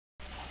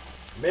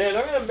Man,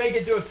 I'm gonna make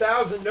it to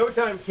 1,000. No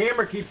time.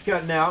 Camera keeps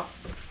cutting out.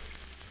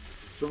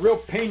 It's a real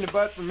pain in the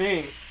butt for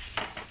me.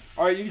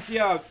 All right, you see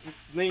how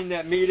lean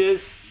that meat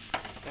is,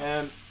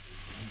 and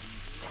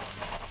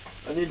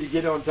I need to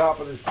get on top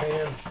of this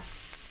pan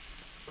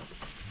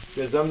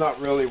because I'm not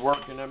really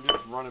working. I'm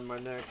just running my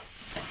neck.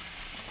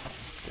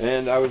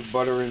 And I was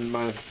buttering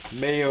my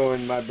mayo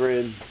in my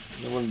bread.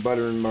 I wasn't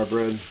buttering my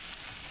bread.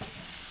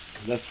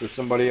 That's for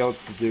somebody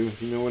else to do.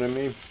 You know what I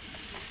mean?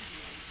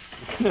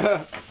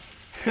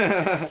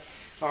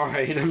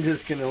 Alright, I'm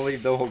just going to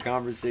leave the whole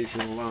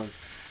conversation alone.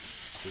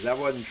 Because I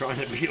wasn't trying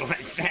to be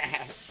like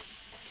that.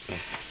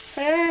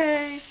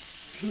 Hey!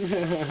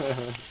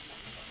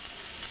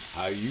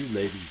 How you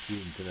ladies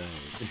doing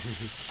tonight?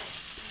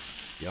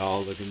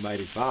 Y'all looking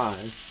mighty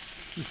fine.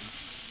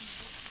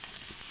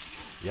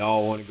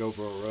 Y'all want to go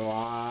for a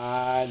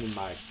ride in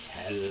my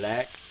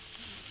Cadillac?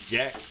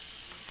 Jack?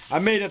 I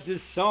made up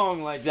this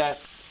song like that.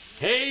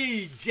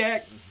 Hey,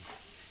 Jack!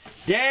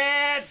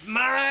 That's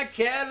my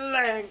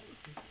Cadillac.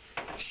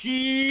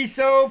 She's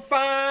so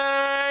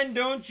fine,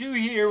 don't you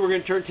hear? We're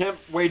going to turn temp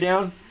way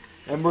down,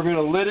 and we're going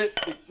to lit it.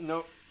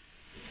 No,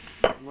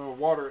 I'm going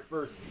to water it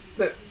first.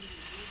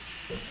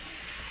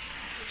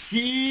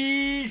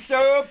 She's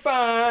so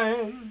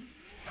fine,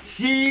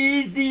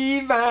 she's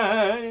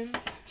divine.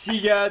 She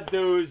got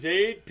those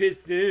 8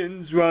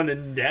 pistons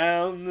running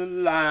down the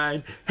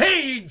line.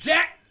 Hey,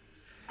 Jack,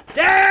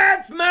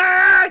 that's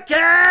my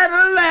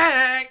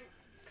Cadillac.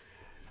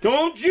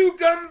 Don't you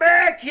come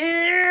back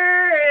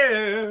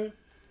here.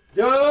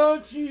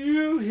 Don't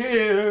you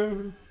hear?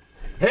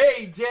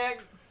 Hey,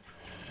 Jack,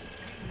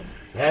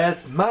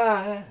 that's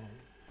my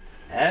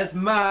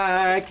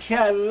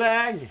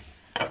Cadillac.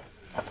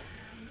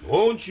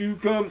 Won't you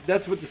come?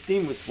 That's what the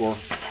steam was for.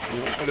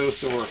 A little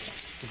sore.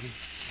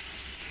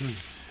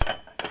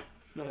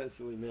 No, that's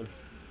silly, man.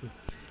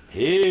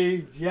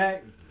 Hey,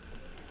 Jack,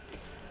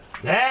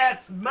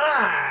 that's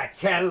my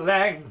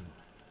Cadillac.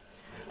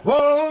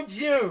 Won't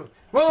you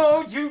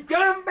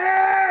come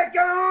back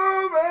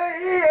over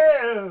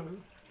here?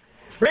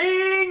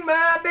 Bring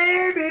my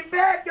baby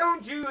back,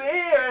 don't you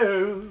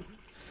hear?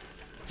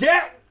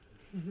 Jack,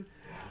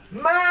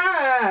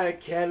 my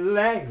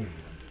Cadillac,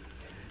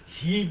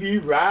 she be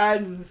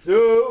riding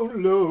so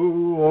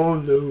low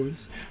on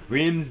those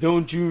rims,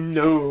 don't you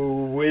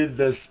know, with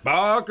the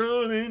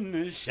sparkle and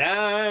the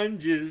shine,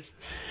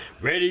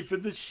 just ready for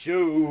the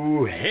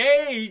show.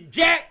 Hey,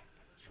 Jack,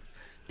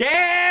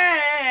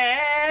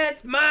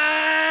 that's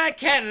my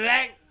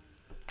Cadillac.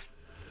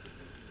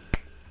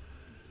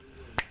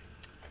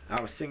 I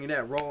was singing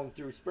that rolling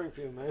through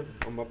Springfield, man,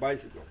 on my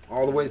bicycle,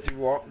 all the way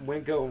through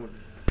Winco,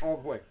 all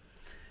the way.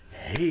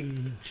 Hey,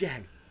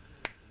 Jack,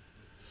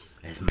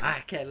 that's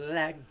my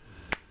Cadillac.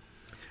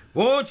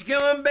 Won't you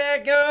come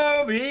back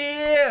over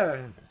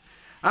here?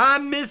 I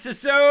miss her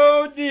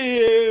so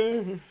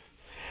dear.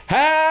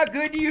 How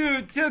could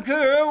you took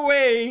her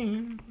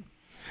away?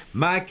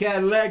 My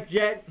Cadillac,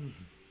 Jack.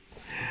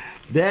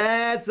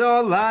 That's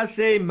all I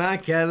say, my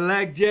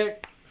Cadillac,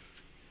 Jack.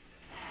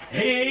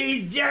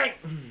 Hey, Jack,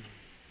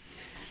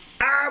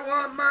 I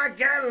want my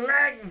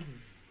Cadillac.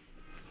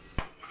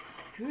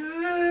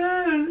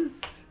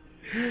 'Cause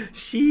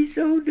she's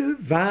so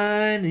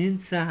divine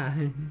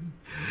inside.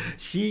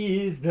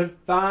 She is the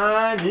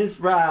finest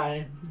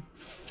ride.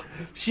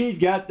 She's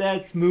got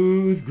that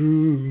smooth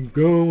groove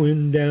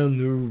going down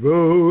the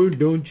road.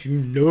 Don't you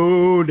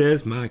know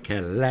that's my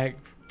Cadillac,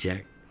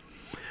 Jack?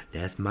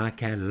 That's my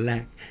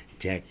Cadillac,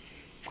 Jack.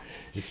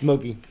 It's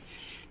Smokey.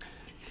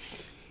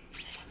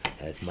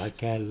 That's my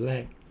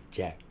Cadillac,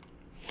 Jack.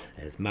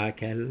 That's my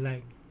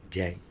Cadillac,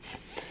 Jack.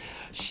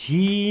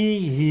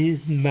 She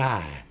is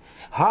my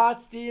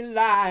heart's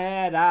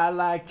delight. I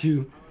like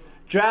to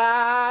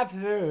drive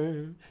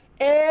her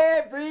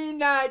every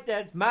night.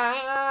 That's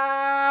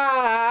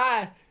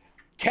my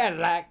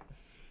Cadillac,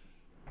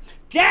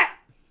 Jack.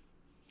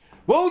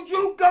 Won't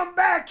you come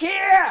back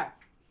here?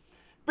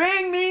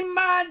 Bring me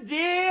my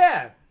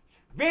dear.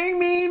 Bring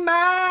me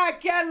my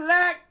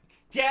Cadillac,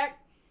 Jack.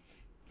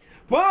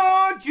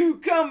 Won't you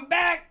come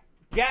back,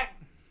 Jack?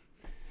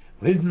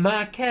 With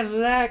my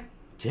Cadillac,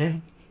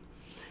 Jack.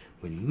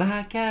 With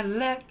my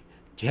Cadillac,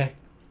 Jack.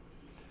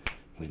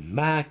 With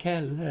my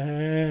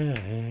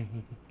Cadillac.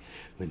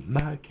 With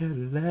my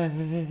Cadillac.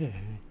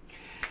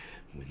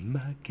 With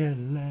my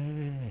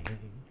Cadillac.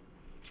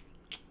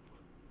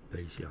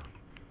 Peace, y'all.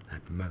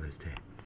 Happy Mother's Day.